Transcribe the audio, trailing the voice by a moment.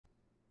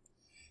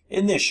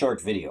In this short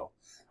video,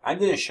 I'm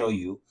going to show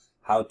you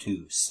how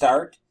to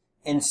start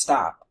and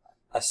stop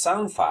a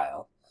sound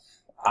file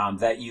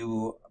that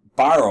you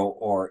borrow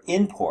or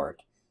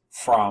import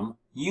from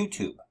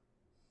YouTube.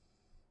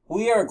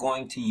 We are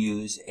going to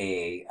use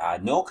a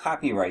no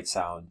copyright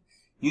sound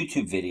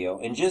YouTube video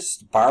and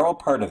just borrow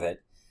part of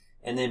it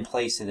and then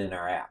place it in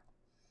our app.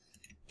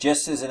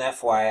 Just as an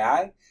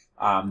FYI,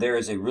 there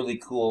is a really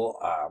cool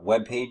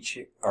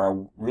webpage or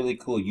a really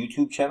cool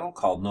YouTube channel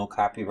called No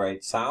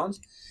Copyright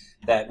Sounds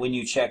that when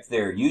you check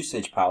their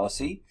usage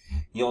policy,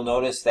 you'll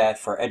notice that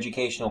for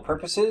educational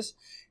purposes,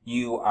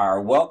 you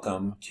are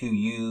welcome to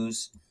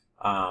use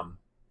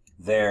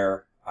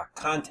their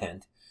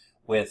content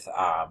with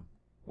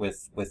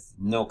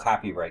no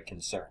copyright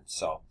concerns.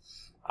 So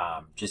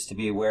just to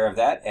be aware of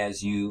that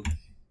as you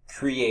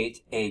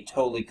create a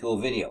totally cool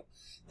video.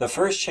 The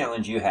first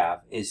challenge you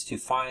have is to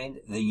find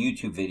the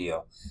YouTube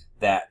video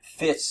that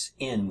fits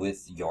in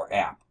with your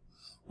app.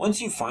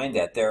 Once you find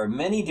that, there are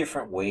many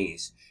different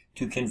ways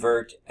to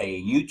convert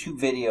a YouTube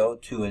video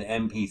to an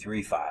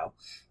MP3 file.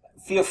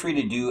 Feel free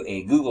to do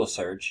a Google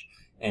search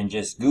and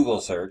just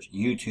Google search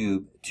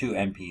YouTube to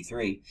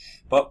MP3.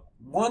 But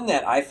one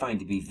that I find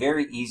to be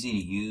very easy to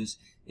use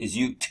is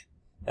UT.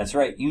 That's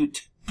right,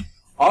 UT.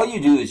 All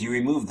you do is you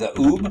remove the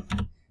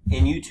OOB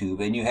in YouTube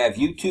and you have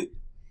YouTube.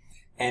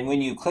 And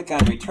when you click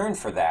on return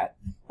for that,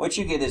 what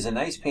you get is a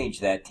nice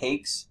page that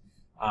takes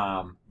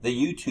the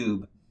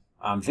YouTube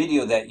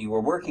video that you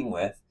were working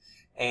with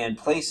and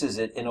places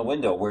it in a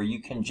window where you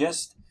can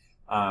just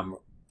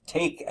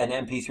take an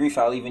MP3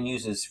 file, even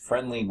uses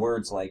friendly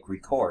words like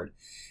record.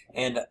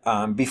 And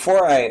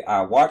before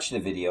I watch the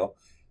video,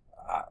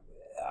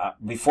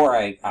 before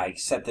I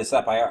set this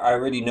up, I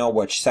already know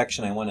which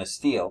section I want to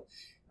steal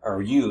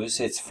or use.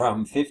 It's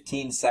from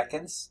 15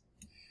 seconds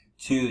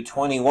to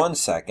 21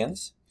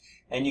 seconds.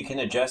 And you can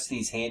adjust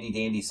these handy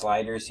dandy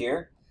sliders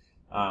here.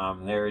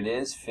 There it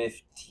is,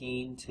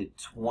 15 to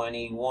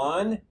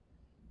 21.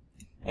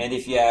 And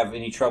if you have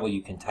any trouble,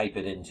 you can type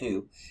it in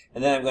too.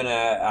 And then I'm going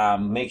to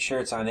make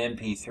sure it's on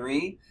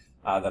MP3.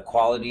 The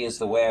quality is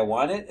the way I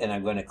want it. And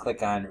I'm going to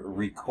click on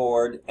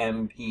Record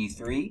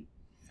MP3.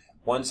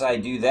 Once I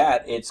do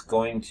that, it's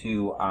going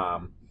to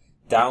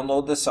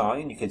download the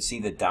song. And you can see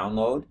the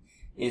download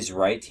is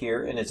right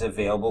here. And it's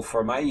available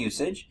for my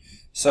usage.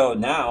 So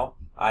now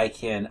I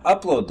can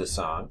upload the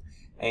song.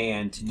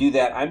 And to do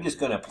that, I'm just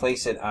going to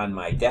place it on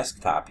my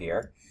desktop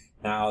here.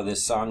 Now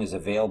this song is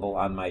available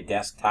on my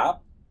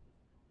desktop.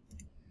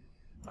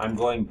 I'm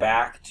going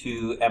back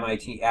to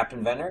MIT App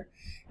Inventor,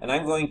 and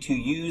I'm going to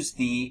use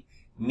the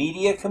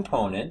media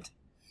component,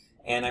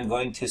 and I'm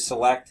going to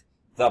select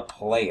the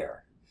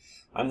player.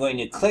 I'm going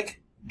to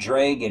click,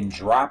 drag, and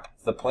drop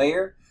the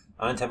player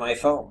onto my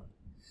phone.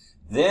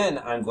 Then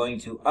I'm going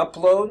to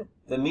upload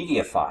the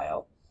media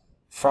file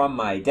from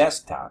my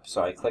desktop.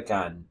 So I click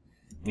on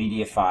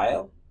Media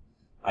File,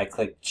 I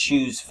click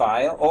Choose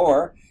File,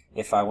 or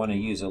if I want to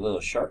use a little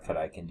shortcut,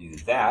 I can do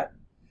that.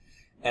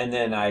 And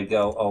then I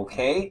go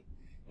OK.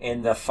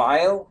 And the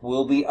file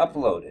will be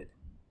uploaded.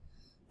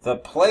 The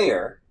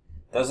player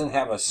doesn't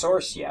have a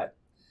source yet,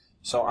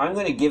 so I'm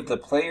going to give the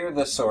player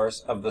the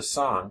source of the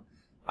song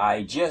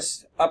I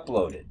just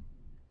uploaded.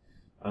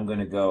 I'm going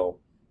to go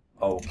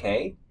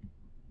OK.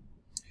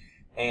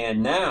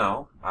 And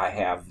now I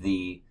have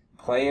the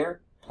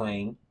player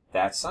playing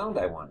that sound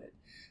I wanted.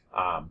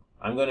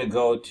 I'm going to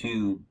go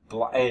to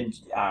Blocks.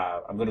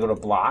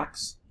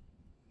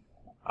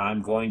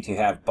 I'm going to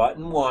have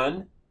button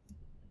 1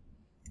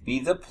 be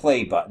the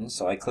play button.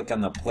 So I click on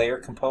the player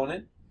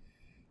component,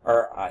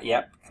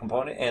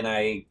 component, and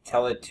I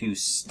tell it to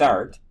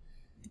start.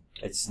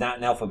 It's not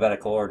in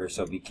alphabetical order,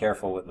 so be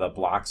careful with the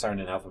blocks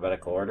aren't in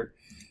alphabetical order.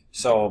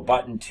 So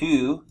button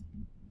 2,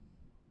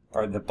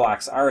 or the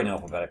blocks are in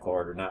alphabetical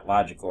order, not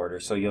logic order.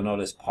 So you'll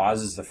notice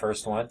pause is the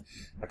first one.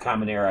 A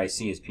common error I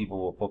see is people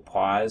will put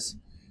pause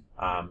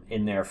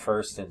in there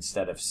first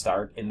instead of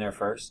start in there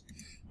first.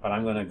 But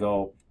I'm going to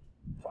go,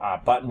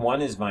 button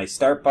 1 is my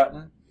start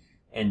button,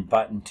 and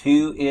button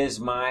 2 is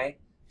my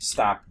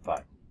stop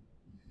button.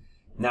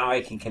 Now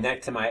I can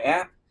connect to my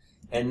app,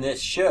 and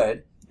this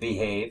should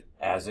behave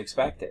as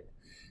expected.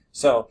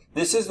 So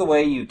this is the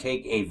way you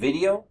take a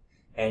video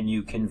and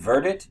you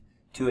convert it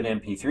to an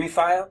MP3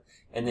 file,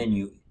 and then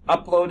you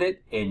upload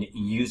it and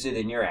use it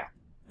in your app.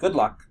 Good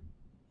luck.